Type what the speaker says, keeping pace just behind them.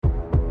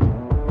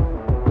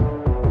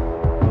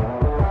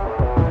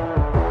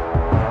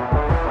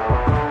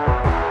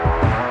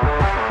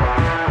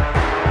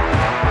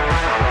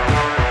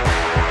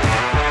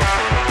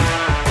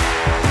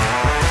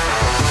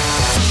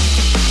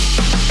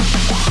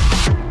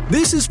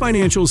This is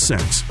Financial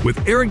Sense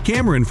with Eric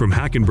Cameron from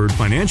Hackenberg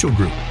Financial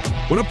Group.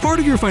 When a part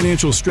of your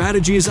financial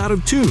strategy is out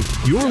of tune,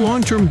 your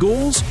long-term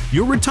goals,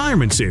 your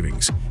retirement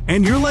savings,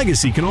 and your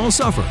legacy can all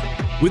suffer.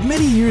 With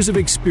many years of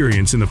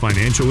experience in the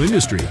financial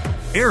industry,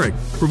 Eric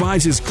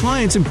provides his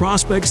clients and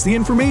prospects the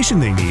information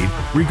they need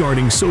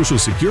regarding Social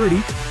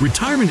Security,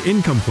 retirement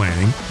income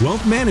planning,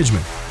 wealth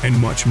management, and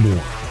much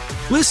more.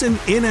 Listen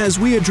in as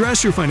we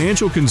address your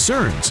financial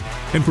concerns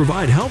and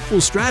provide helpful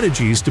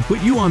strategies to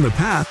put you on the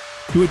path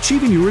to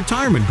achieving your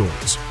retirement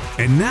goals.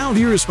 And now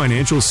here is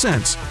Financial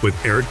Sense with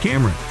Eric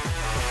Cameron.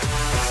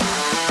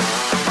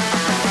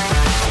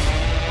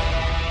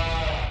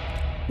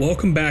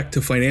 Welcome back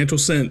to Financial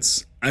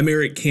Sense. I'm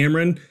Eric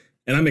Cameron,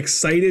 and I'm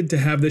excited to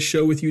have this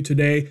show with you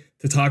today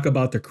to talk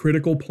about the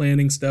critical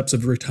planning steps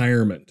of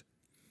retirement.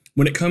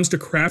 When it comes to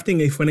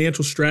crafting a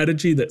financial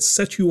strategy that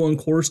sets you on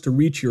course to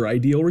reach your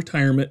ideal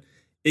retirement,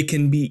 it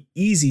can be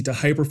easy to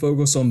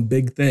hyper-focus on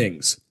big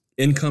things.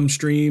 Income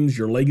streams,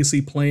 your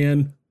legacy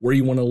plan, where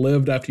you want to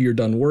live after you're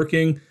done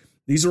working.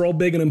 These are all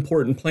big and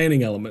important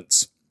planning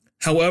elements.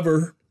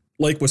 However,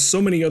 like with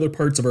so many other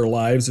parts of our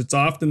lives, it's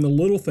often the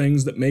little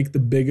things that make the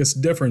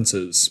biggest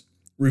differences.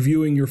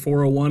 Reviewing your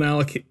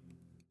 401k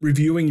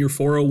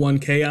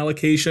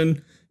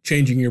allocation,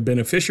 changing your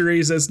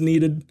beneficiaries as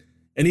needed,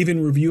 and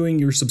even reviewing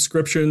your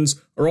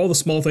subscriptions are all the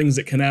small things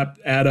that can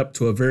add up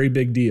to a very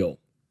big deal.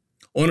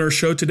 On our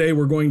show today,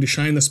 we're going to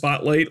shine the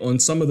spotlight on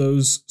some of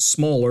those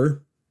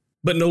smaller,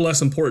 but no less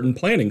important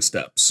planning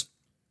steps.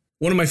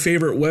 One of my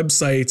favorite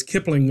websites,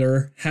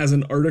 Kiplinger, has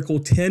an article,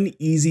 10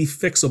 Easy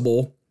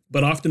Fixable,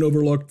 but often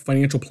overlooked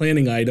financial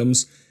planning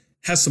items,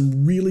 has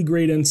some really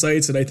great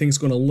insights that I think is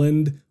going to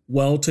lend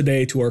well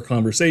today to our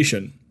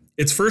conversation.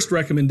 Its first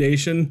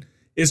recommendation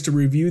is to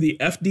review the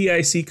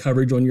FDIC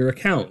coverage on your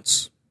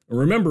accounts.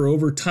 Remember,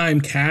 over time,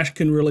 cash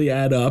can really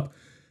add up,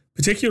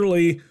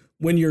 particularly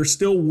when you're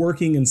still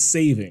working and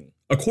saving.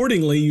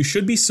 Accordingly, you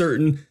should be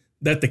certain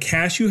that the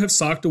cash you have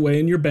socked away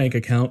in your bank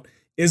account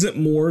isn't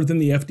more than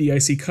the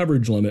FDIC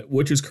coverage limit,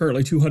 which is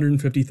currently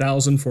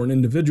 $250,000 for an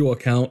individual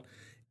account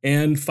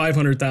and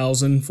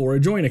 $500,000 for a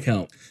joint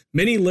account.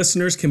 Many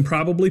listeners can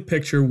probably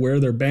picture where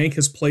their bank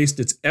has placed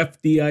its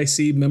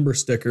FDIC member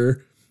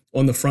sticker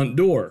on the front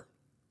door.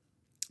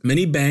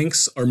 Many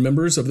banks are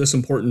members of this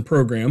important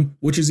program,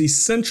 which is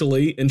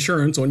essentially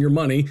insurance on your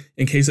money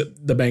in case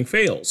the bank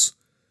fails.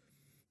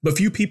 But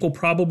few people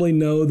probably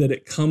know that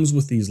it comes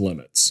with these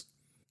limits.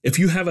 If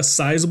you have a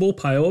sizable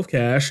pile of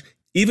cash,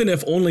 even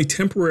if only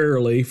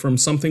temporarily from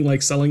something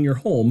like selling your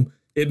home,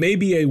 it may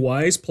be a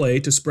wise play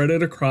to spread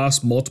it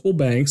across multiple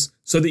banks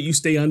so that you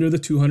stay under the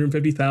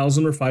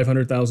 $250,000 or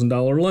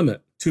 $500,000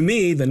 limit. To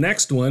me, the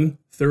next one,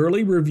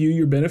 thoroughly review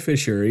your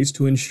beneficiaries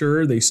to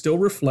ensure they still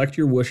reflect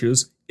your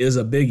wishes, is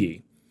a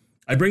biggie.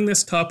 I bring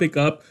this topic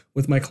up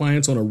with my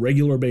clients on a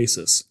regular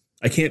basis.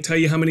 I can't tell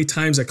you how many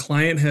times a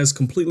client has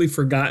completely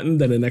forgotten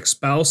that an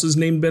ex-spouse is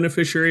named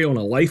beneficiary on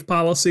a life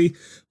policy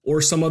or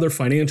some other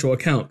financial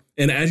account.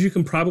 And as you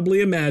can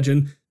probably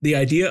imagine, the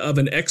idea of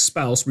an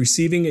ex-spouse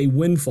receiving a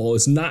windfall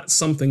is not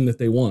something that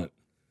they want.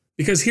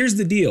 Because here's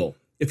the deal.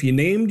 If you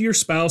named your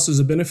spouse as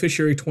a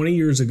beneficiary 20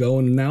 years ago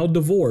and are now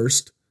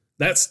divorced,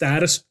 that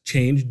status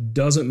change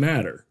doesn't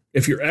matter.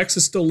 If your ex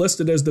is still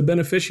listed as the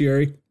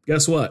beneficiary,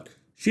 guess what?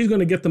 She's going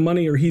to get the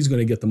money or he's going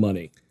to get the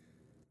money.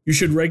 You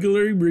should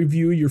regularly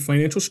review your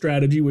financial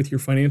strategy with your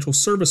financial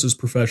services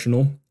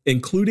professional,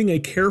 including a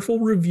careful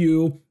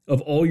review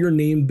of all your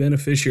named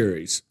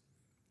beneficiaries.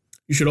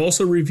 You should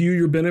also review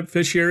your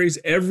beneficiaries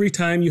every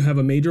time you have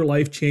a major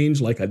life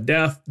change like a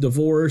death,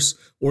 divorce,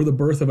 or the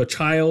birth of a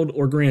child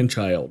or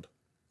grandchild.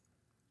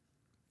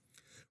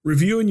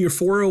 Reviewing your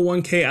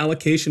 401k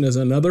allocation is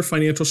another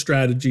financial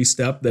strategy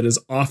step that is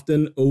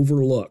often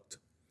overlooked.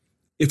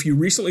 If you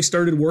recently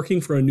started working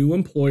for a new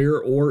employer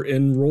or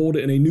enrolled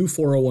in a new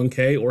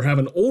 401k or have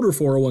an older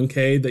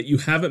 401k that you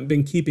haven't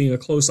been keeping a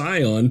close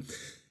eye on,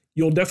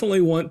 you'll definitely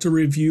want to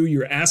review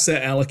your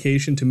asset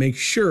allocation to make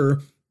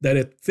sure that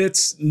it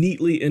fits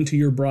neatly into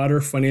your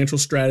broader financial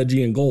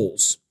strategy and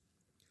goals.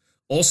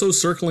 Also,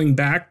 circling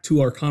back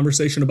to our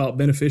conversation about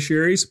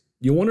beneficiaries,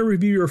 you'll want to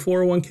review your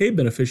 401k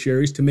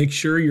beneficiaries to make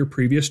sure your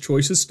previous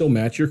choices still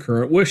match your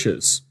current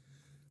wishes.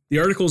 The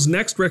article's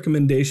next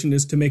recommendation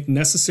is to make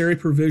necessary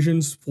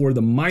provisions for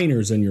the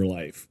minors in your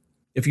life.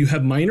 If you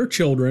have minor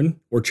children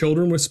or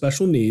children with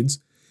special needs,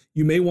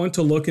 you may want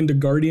to look into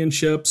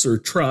guardianships or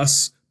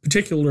trusts,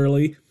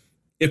 particularly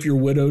if you're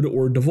widowed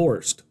or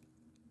divorced.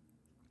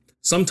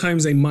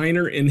 Sometimes a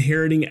minor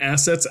inheriting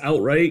assets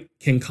outright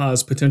can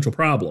cause potential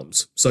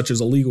problems, such as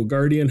a legal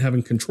guardian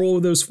having control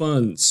of those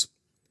funds.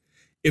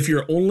 If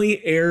your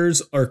only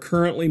heirs are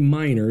currently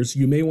minors,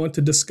 you may want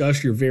to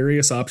discuss your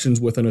various options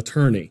with an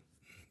attorney.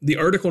 The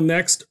article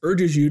next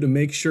urges you to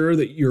make sure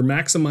that you're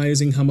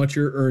maximizing how much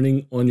you're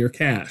earning on your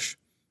cash.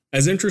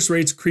 As interest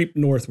rates creep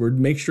northward,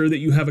 make sure that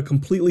you have a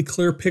completely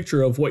clear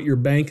picture of what your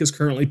bank is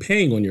currently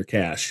paying on your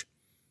cash.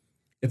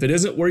 If it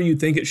isn't where you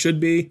think it should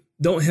be,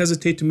 don't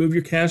hesitate to move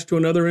your cash to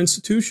another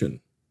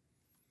institution.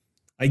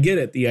 I get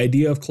it. The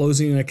idea of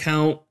closing an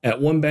account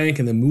at one bank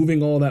and then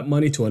moving all that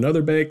money to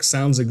another bank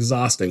sounds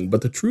exhausting,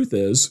 but the truth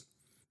is,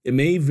 it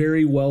may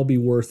very well be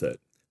worth it.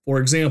 For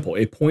example,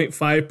 a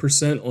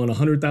 0.5% on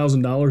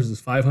 $100,000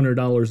 is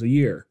 $500 a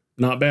year.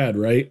 Not bad,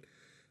 right?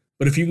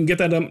 But if you can get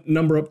that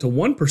number up to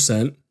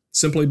 1%,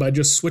 simply by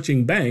just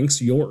switching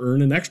banks, you'll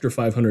earn an extra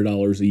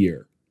 $500 a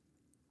year.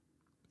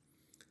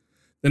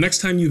 The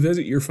next time you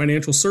visit your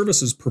financial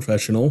services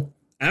professional,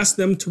 ask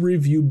them to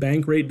review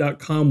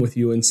bankrate.com with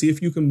you and see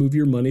if you can move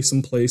your money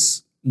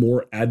someplace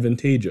more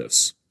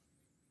advantageous.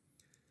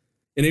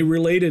 In a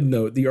related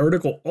note, the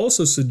article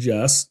also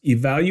suggests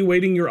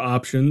evaluating your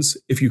options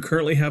if you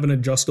currently have an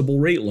adjustable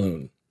rate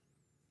loan.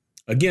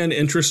 Again,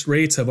 interest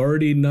rates have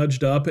already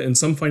nudged up, and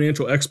some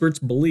financial experts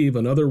believe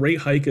another rate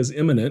hike is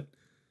imminent.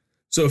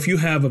 So if you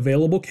have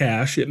available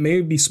cash, it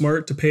may be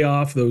smart to pay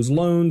off those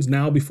loans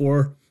now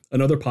before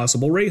another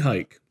possible rate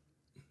hike.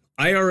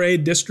 IRA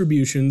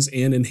distributions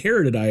and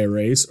inherited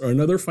IRAs are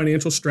another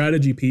financial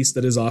strategy piece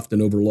that is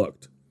often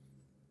overlooked.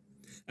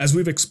 As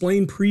we've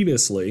explained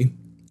previously,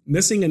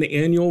 missing an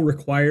annual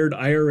required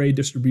IRA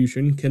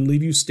distribution can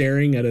leave you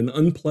staring at an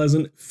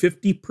unpleasant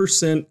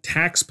 50%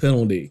 tax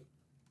penalty.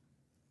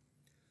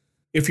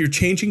 If you're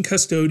changing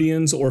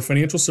custodians or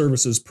financial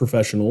services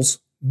professionals,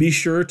 be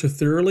sure to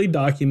thoroughly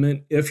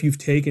document if you've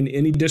taken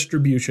any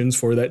distributions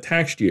for that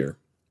tax year.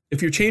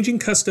 If you're changing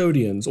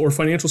custodians or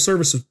financial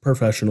services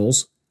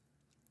professionals,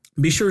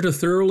 be sure to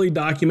thoroughly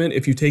document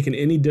if you've taken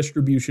any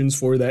distributions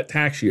for that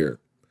tax year.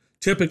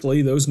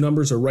 Typically, those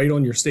numbers are right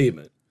on your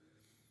statement.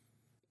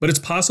 But it's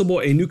possible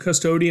a new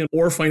custodian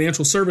or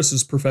financial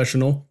services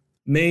professional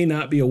may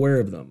not be aware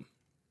of them.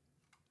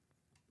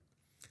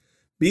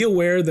 Be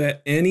aware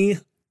that any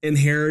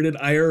inherited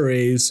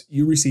IRAs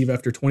you receive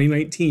after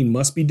 2019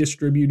 must be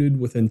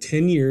distributed within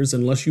 10 years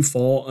unless you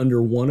fall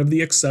under one of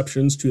the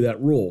exceptions to that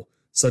rule,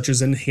 such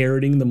as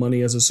inheriting the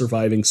money as a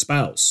surviving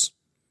spouse.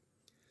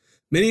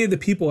 Many of the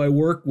people I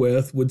work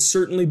with would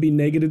certainly be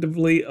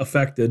negatively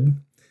affected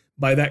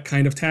by that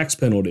kind of tax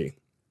penalty.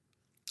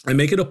 I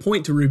make it a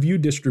point to review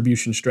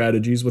distribution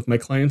strategies with my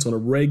clients on a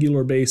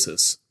regular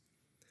basis.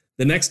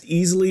 The next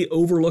easily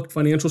overlooked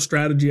financial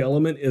strategy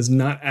element is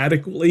not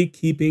adequately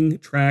keeping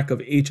track of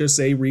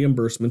HSA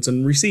reimbursements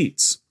and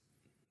receipts.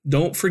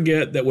 Don't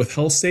forget that with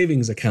health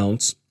savings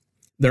accounts,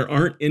 there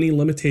aren't any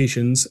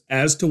limitations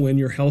as to when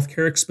your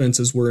healthcare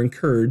expenses were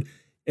incurred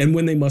and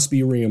when they must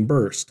be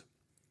reimbursed.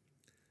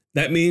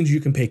 That means you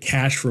can pay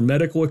cash for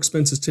medical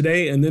expenses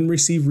today and then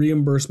receive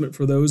reimbursement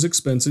for those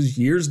expenses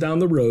years down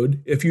the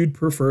road if you'd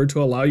prefer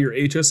to allow your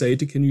HSA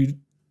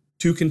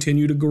to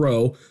continue to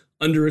grow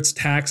under its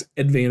tax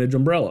advantage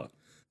umbrella.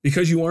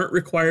 Because you aren't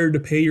required to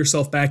pay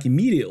yourself back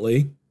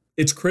immediately,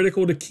 it's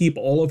critical to keep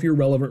all of your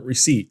relevant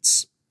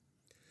receipts.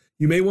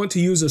 You may want to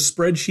use a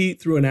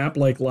spreadsheet through an app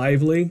like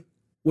Lively,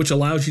 which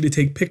allows you to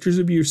take pictures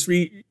of your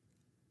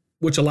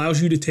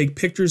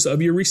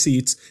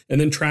receipts and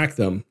then track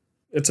them.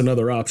 It's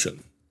another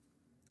option.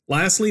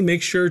 Lastly,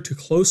 make sure to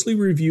closely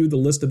review the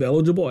list of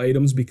eligible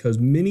items because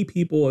many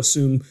people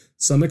assume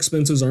some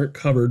expenses aren't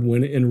covered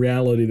when in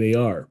reality they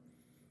are.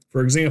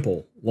 For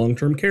example,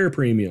 long-term care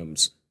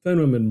premiums,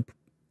 feminine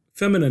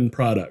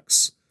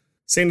products,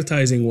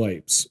 sanitizing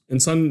wipes, and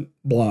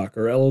sunblock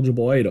are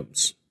eligible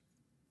items.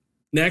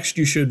 Next,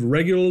 you should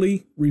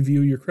regularly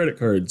review your credit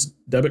cards,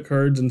 debit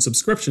cards, and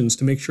subscriptions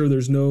to make sure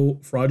there's no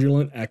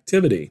fraudulent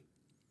activity.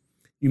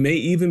 You may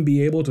even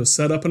be able to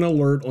set up an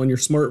alert on your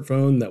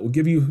smartphone that will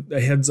give you a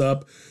heads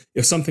up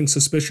if something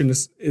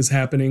suspicious is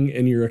happening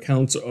and your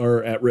accounts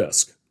are at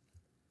risk.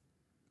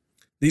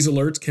 These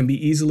alerts can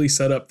be easily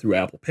set up through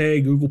Apple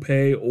Pay, Google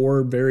Pay,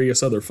 or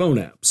various other phone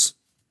apps.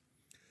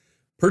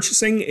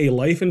 Purchasing a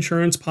life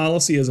insurance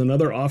policy is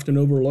another often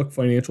overlooked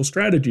financial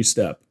strategy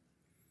step.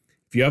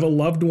 If you have a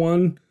loved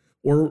one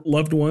or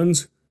loved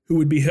ones who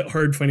would be hit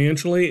hard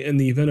financially in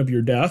the event of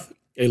your death,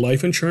 a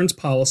life insurance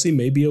policy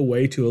may be a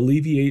way to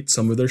alleviate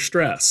some of their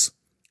stress.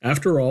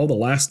 After all, the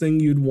last thing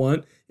you'd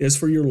want is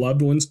for your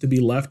loved ones to be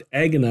left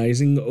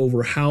agonizing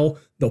over how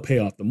they'll pay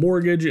off the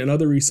mortgage and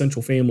other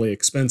essential family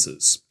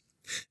expenses.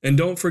 And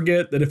don't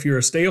forget that if you're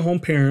a stay-at-home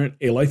parent,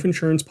 a life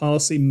insurance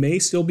policy may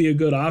still be a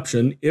good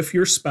option if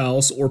your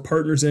spouse or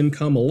partner's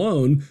income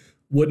alone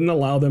wouldn't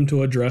allow them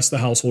to address the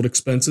household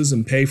expenses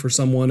and pay for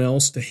someone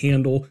else to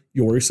handle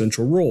your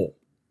essential role.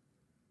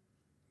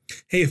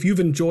 Hey, if you've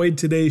enjoyed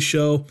today's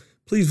show,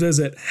 please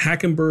visit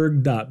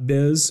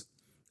hackenberg.biz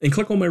and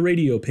click on my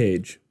radio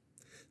page.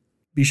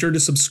 Be sure to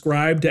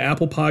subscribe to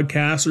Apple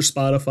Podcasts or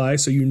Spotify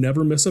so you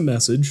never miss a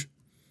message.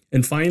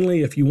 And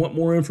finally, if you want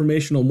more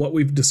information on what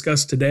we've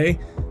discussed today,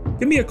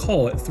 give me a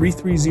call at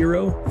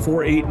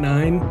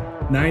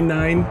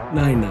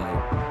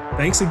 330-489-9999.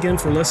 Thanks again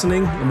for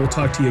listening, and we'll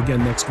talk to you again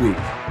next week.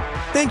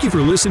 Thank you for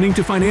listening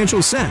to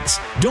Financial Sense.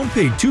 Don't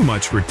pay too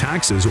much for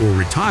taxes or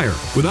retire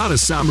without a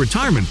sound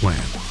retirement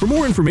plan. For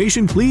more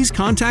information, please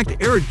contact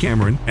Eric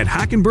Cameron at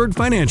Hackenberg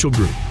Financial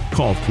Group.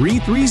 Call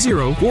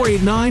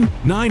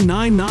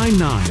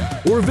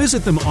 330-489-9999 or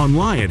visit them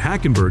online at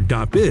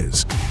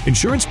hackenberg.biz.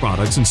 Insurance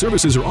products and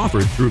services are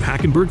offered through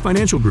Hackenberg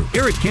Financial Group.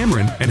 Eric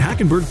Cameron and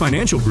Hackenberg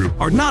Financial Group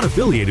are not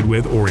affiliated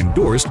with or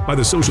endorsed by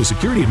the Social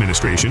Security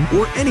Administration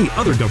or any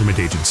other government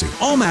agency.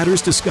 All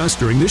matters discussed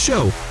during this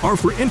show are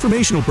for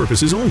informational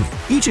purposes only.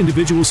 Each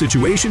individual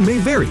situation may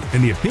vary,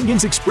 and the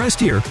opinions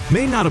expressed here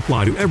may not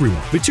apply to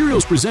everyone.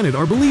 Materials presented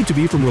are believed to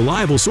be from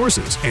reliable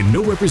sources, and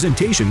no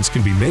representations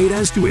can be made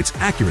as to its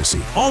accuracy.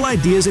 All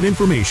ideas and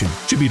information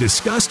should be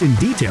discussed in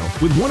detail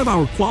with one of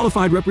our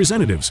qualified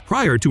representatives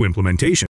prior to implementation.